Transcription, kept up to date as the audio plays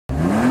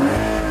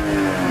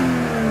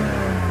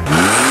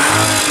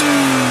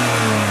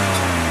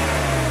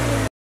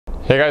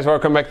Hey guys,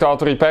 welcome back to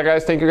Auto Repair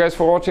guys. Thank you guys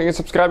for watching and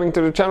subscribing to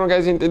the channel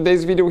guys. In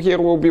today's video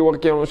here we'll be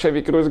working on a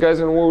Chevy Cruze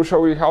guys, and we'll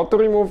show you how to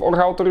remove or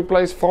how to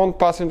replace front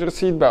passenger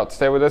seat belt.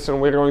 Stay with us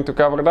and we're going to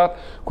cover that.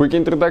 Quick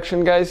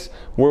introduction guys,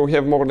 we'll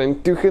have more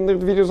than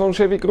 200 videos on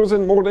Chevy Cruze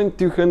and more than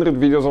 200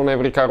 videos on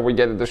every car we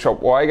get at the shop.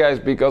 Why guys?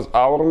 Because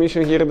our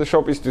mission here at the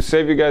shop is to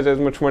save you guys as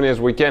much money as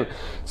we can.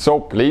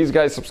 So please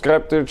guys,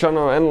 subscribe to the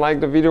channel and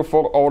like the video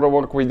for all the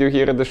work we do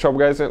here at the shop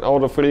guys and all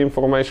the free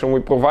information we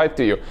provide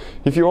to you.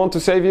 If you want to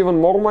save even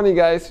more money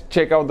guys,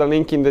 check out the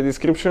link in the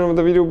description of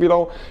the video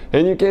below,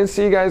 and you can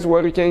see guys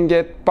where you can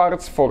get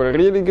parts for a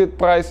really good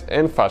price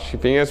and fast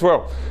shipping as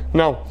well.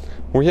 Now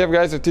we have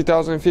guys a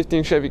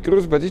 2015 Chevy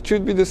Cruze, but it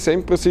should be the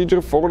same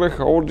procedure for the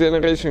whole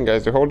generation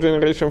guys, the whole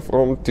generation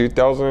from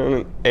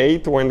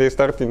 2008 when they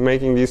started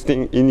making this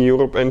thing in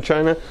Europe and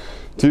China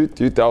to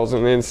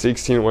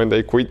 2016 when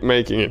they quit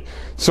making it.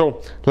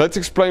 So let's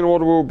explain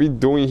what we'll be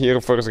doing here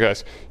first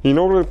guys. In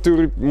order to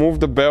remove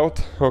the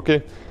belt,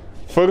 okay,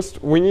 first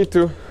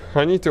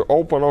I need to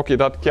open, okay,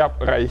 that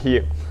cap right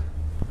here.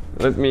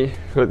 Let me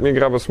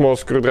grab a small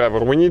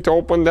screwdriver. We need to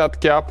open that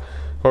cap.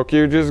 Okay,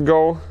 you just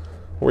go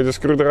with the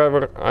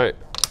screwdriver. I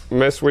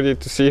mess with it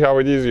to see how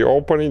it is. You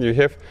open it, you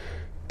have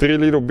 3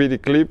 little bitty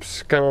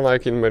clips, kind of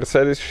like in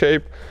Mercedes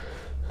shape,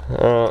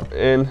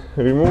 and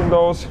remove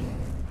those.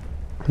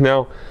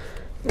 Now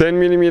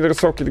 10mm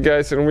socket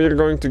guys, and we're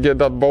going to get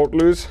that bolt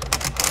loose.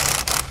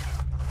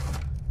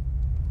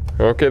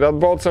 Okay, that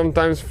bolt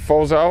sometimes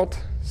falls out,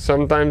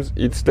 sometimes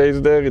it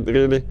stays there, it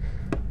really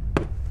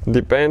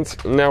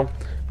depends. Now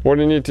what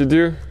you need to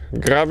do,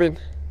 grab it,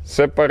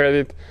 separate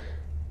it.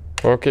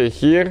 Okay,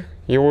 here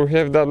you will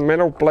have that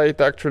metal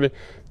plate. Actually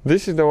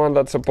this is the one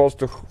that's supposed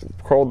to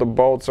hold the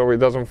bolt so it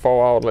doesn't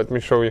fall out. Let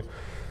me show you.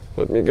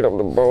 Let me grab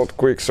the bolt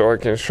quick so I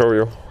can show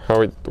you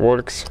how it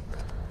works.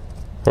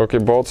 Okay,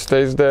 bolt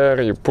stays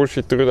there, you push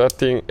it through that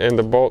thing and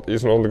the bolt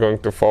is not going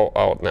to fall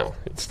out now,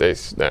 it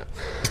stays there.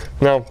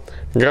 Now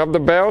grab the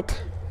belt,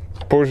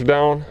 push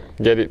down,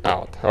 get it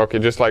out. Okay,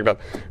 just like that.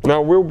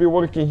 Now we'll be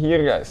working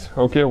here guys.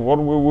 Okay, what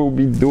we will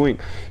be doing,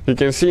 you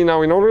can see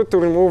now, in order to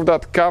remove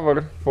that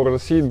cover for the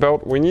seat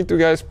belt, we need to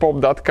guys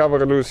pop that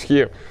cover loose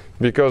here,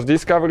 because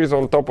this cover is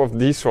on top of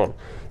this one.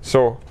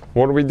 So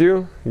what we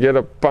do, get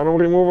a panel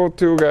removal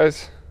tool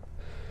guys.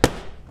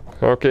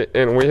 Okay,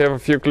 and we have a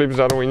few clips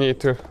that we need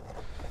to,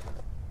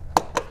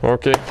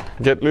 okay,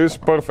 get loose.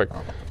 Perfect.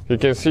 You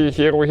can see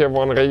here we have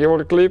one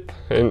regular clip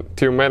and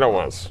 2 metal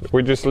ones.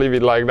 We just leave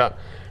it like that.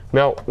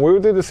 Now we'll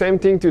do the same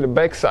thing to the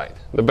back side,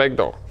 the back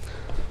door.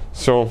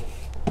 So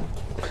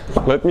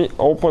let me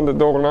open the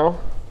door now.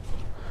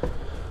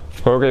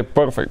 Okay,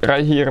 perfect.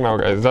 Right here now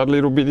guys, that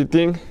little bitty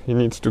thing, it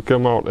needs to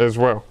come out as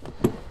well.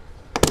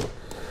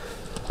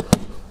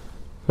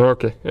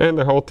 Okay, and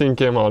the whole thing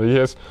came out. It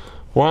has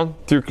 1,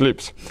 2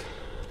 clips.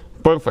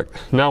 Perfect.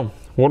 Now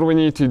what do we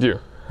need to do?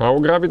 I'll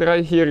grab it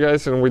right here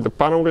guys, and with the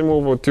panel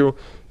removal tool,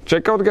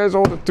 check out guys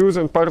all the tools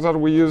and parts that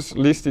we use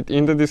listed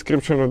in the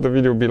description of the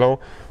video below.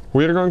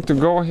 We're going to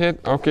go ahead,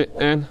 okay,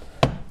 and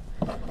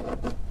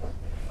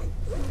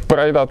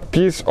pry that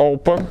piece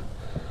open.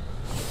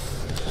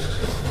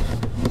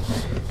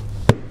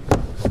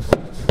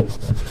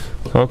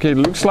 Okay, it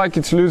looks like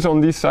it's loose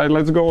on this side.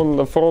 Let's go on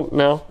the front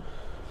now.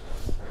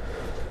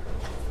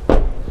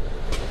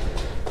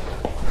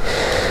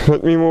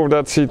 Let me move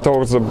that seat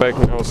towards the back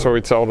now so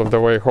it's out of the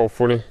way,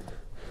 hopefully.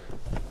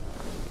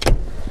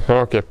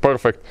 Okay,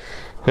 perfect.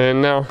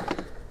 And now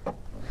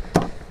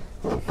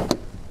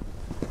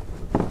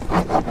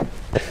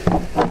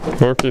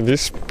okay,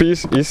 this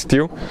piece is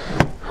still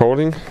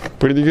holding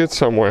pretty good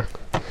somewhere.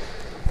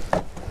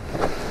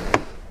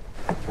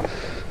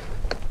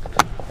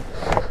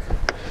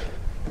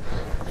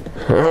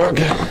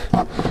 Okay,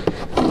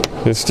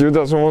 it still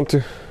doesn't want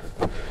to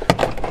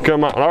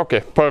come out.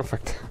 Okay,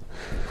 perfect.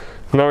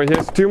 Now it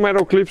has 2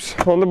 metal clips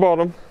on the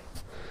bottom,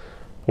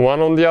 1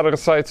 on the other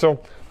side.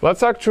 So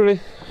let's actually,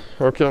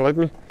 okay, let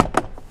me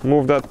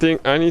move that thing.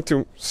 I need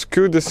to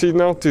scoot the seat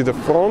now to the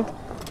front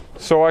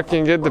so I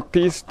can get the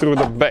piece through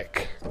the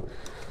back.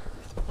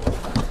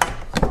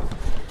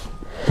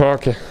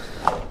 Okay,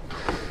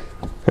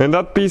 and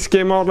that piece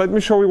came out. Let me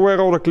show you where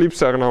all the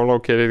clips are now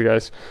located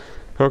guys.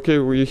 Okay,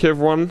 we have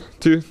 1,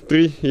 2,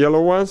 3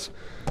 yellow ones,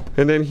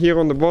 and then here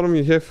on the bottom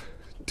you have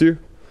 2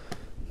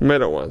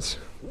 metal ones.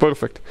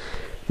 Perfect.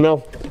 Now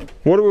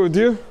what we'll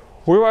do,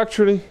 we'll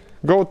actually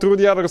go through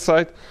the other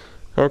side,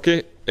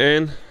 okay,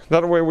 and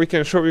that way we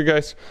can show you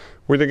guys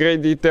with a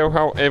great detail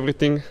how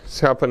everything is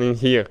happening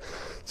here.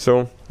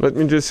 So let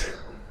me just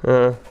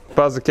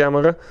pass the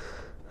camera,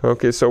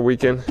 okay, so we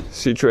can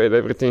situate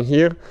everything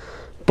here.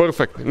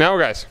 Perfect. Now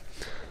guys,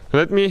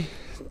 let me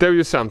tell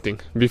you something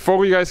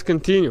before you guys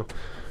continue,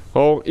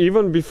 or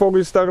even before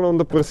we start on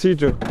the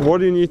procedure. What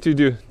do you need to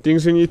do?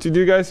 Things you need to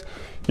do guys,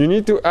 you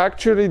need to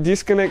actually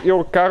disconnect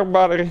your car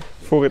battery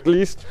for at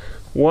least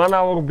 1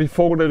 hour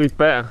before the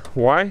repair.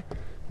 Why?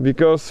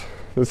 Because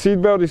the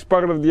seatbelt is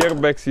part of the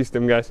airbag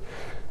system guys,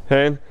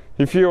 and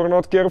if you are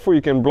not careful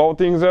you can blow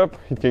things up,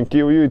 it can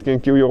kill you, it can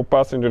kill your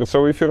passenger.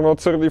 So if you're not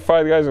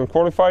certified guys and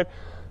qualified,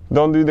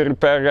 don't do the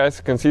repair,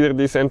 guys. Consider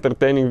this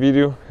entertaining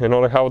video and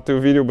not a how-to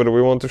video, but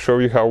we want to show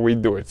you how we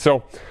do it.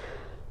 So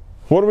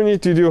what we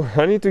need to do,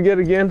 I need to get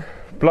again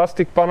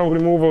plastic panel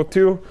removal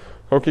tool.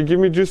 Okay, give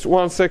me just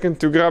 1 second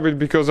to grab it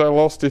because I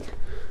lost it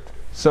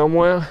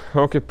somewhere.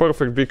 Okay,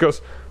 perfect,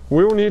 because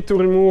we will need to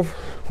remove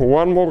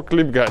one more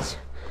clip, guys.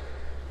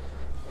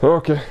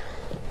 Okay,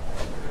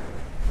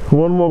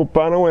 one more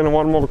panel and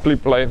one more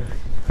clip later,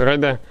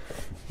 right there.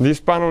 This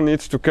panel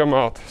needs to come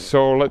out,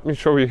 so let me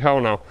show you how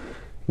now.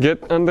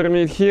 Get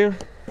underneath here,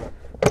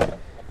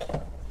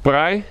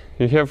 pry,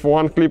 you have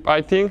one clip,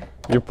 I think,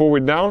 you pull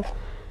it down,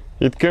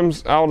 it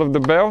comes out of the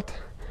belt,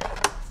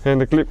 and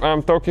the clip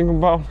I'm talking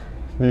about,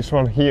 this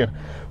one here.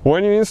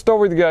 When you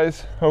install it,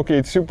 guys, okay,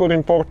 it's super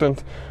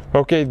important.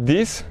 Okay,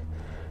 this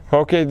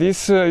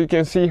you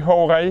can see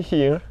hole right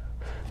here,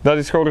 that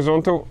is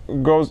horizontal,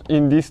 goes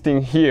in this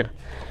thing here,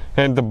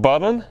 and the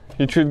button,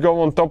 it should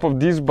go on top of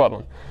this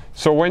button.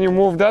 So when you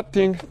move that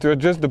thing to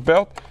adjust the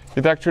belt,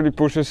 it actually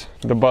pushes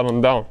the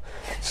button down.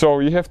 So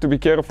you have to be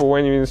careful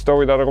when you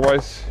install it,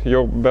 otherwise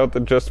your belt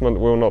adjustment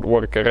will not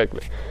work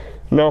correctly.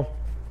 Now,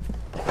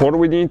 what do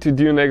we need to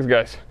do next,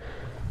 guys?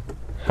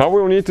 I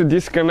will need to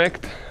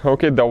disconnect,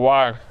 okay, the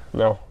wire.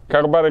 Now,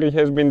 car battery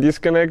has been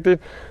disconnected,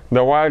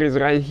 the wire is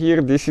right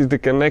here, this is the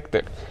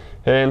connector.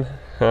 And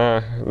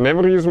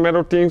never use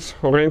metal things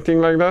or anything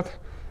like that.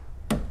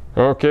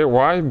 Okay,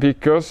 why?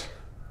 Because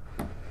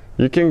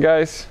you can,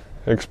 guys,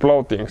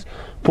 explode things.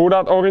 Pull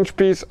that orange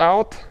piece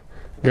out,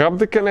 grab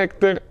the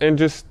connector and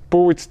just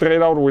pull it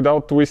straight out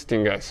without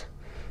twisting, guys.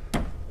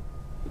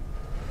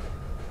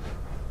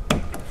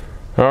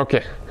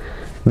 Okay,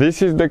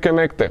 this is the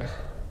connector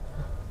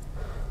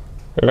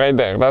right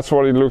there, that's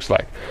what it looks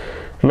like.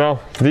 Now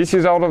this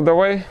is out of the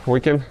way, we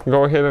can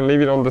go ahead and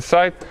leave it on the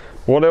side.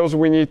 What else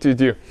we need to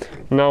do?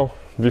 Now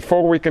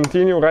before we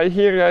continue, right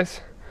here,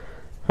 guys,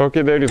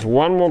 okay, there is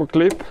one more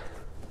clip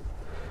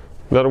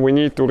that we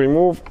need to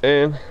remove,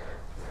 and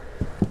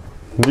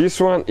this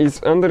one is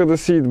under the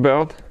seat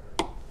belt.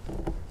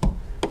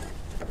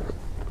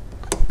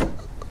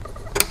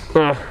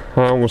 I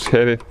almost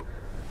had it.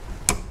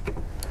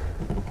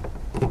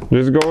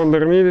 Just go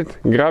underneath it,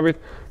 grab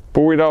it,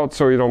 pull it out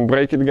so you don't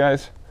break it,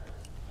 guys.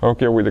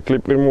 Okay, with the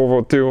clip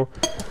removal tool.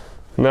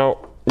 Now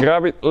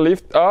grab it,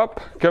 lift up,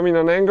 come in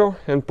an angle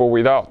and pull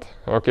it out.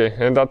 Okay,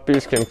 and that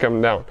piece can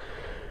come down.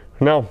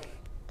 Now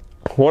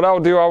what I'll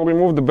do, I'll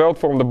remove the belt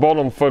from the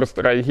bottom first,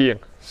 right here.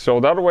 So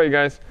that way,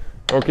 guys,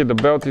 okay, the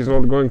belt is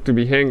not going to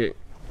be hanging.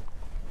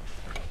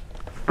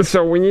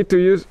 So we need to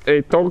use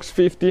a Torx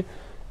 50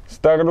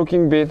 star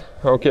looking bit,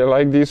 okay,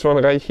 like this one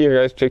right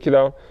here, guys, check it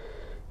out.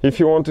 If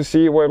you want to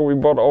see where we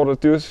bought all the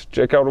tools,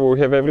 check out, we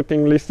have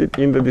everything listed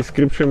in the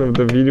description of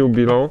the video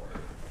below,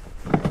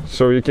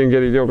 so you can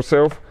get it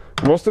yourself.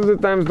 Most of the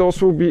times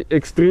those will be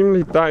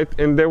extremely tight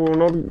and they will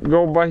not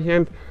go by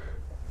hand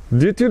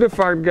due to the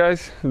fact,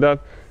 guys, that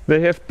they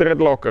have thread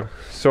locker.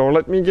 So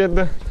let me get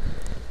the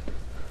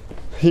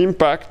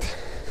impact.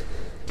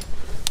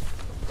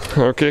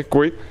 Okay,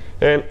 quick.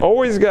 And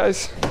always,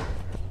 guys,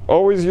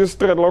 always use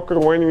thread locker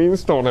when you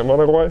install them,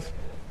 otherwise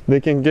they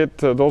can get,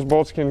 those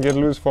bolts can get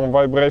loose from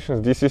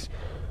vibrations. This is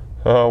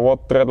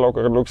what thread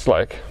locker looks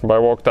like by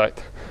Loctite.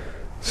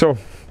 So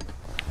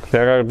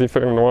there are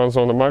different ones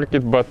on the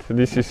market, but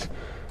this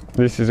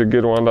is a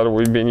good one that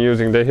we've been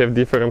using. They have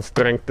different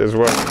strength as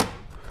well.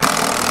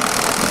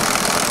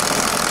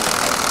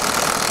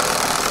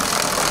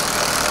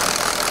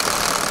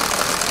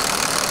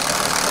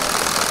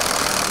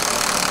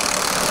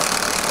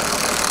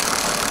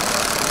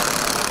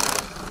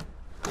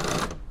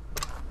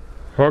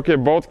 Okay,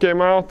 both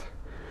came out.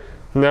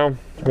 Now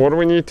what do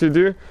we need to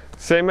do?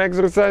 Same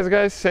exercise,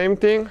 guys, same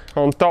thing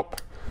on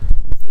top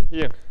right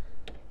here.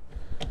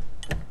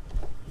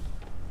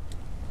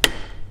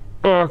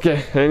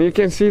 Okay, and you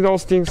can see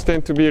those things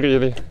tend to be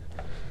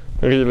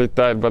really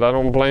tight, but I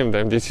don't blame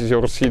them. This is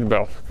your seat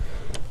belt.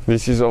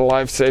 This is a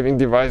life-saving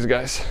device,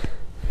 guys.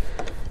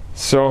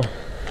 So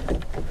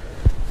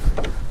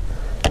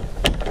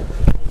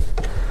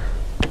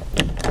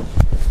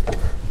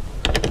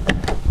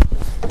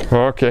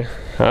okay,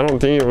 I don't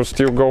think it will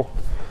still go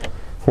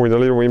with a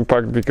little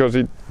impact because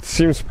it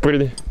seems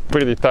pretty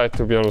tight,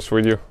 to be honest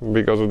with you,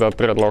 because of that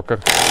thread locker.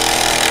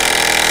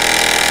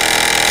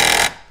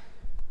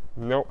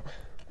 Nope,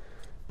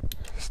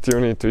 still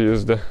need to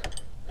use the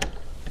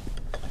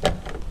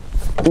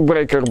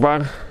breaker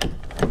bar.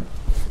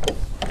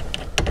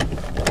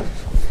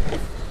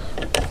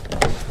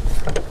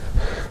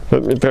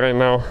 Let me try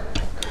now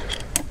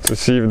to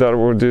see if that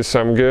will do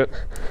some good,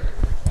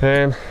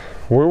 and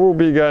we will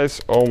be, guys,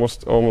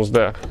 almost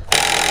there.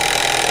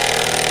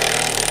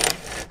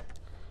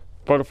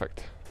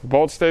 Perfect.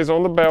 Bolt stays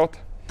on the belt.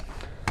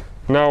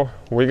 Now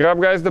we grab,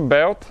 guys, the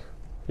belt.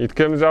 It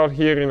comes out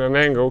here in an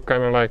angle,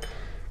 kind of like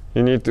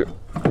you need to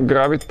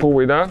grab it, pull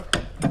it out.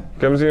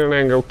 Comes in an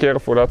angle,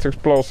 careful, that's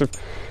explosive.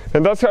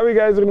 And that's how you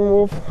guys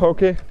remove,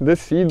 okay, the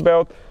seat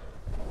belt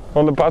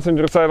on the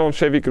passenger side on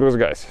Chevy Cruze,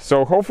 guys.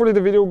 So hopefully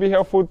the video will be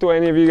helpful to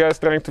any of you guys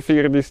trying to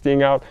figure this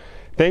thing out.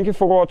 Thank you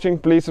for watching,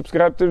 please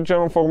subscribe to the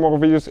channel for more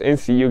videos and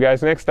see you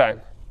guys next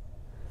time.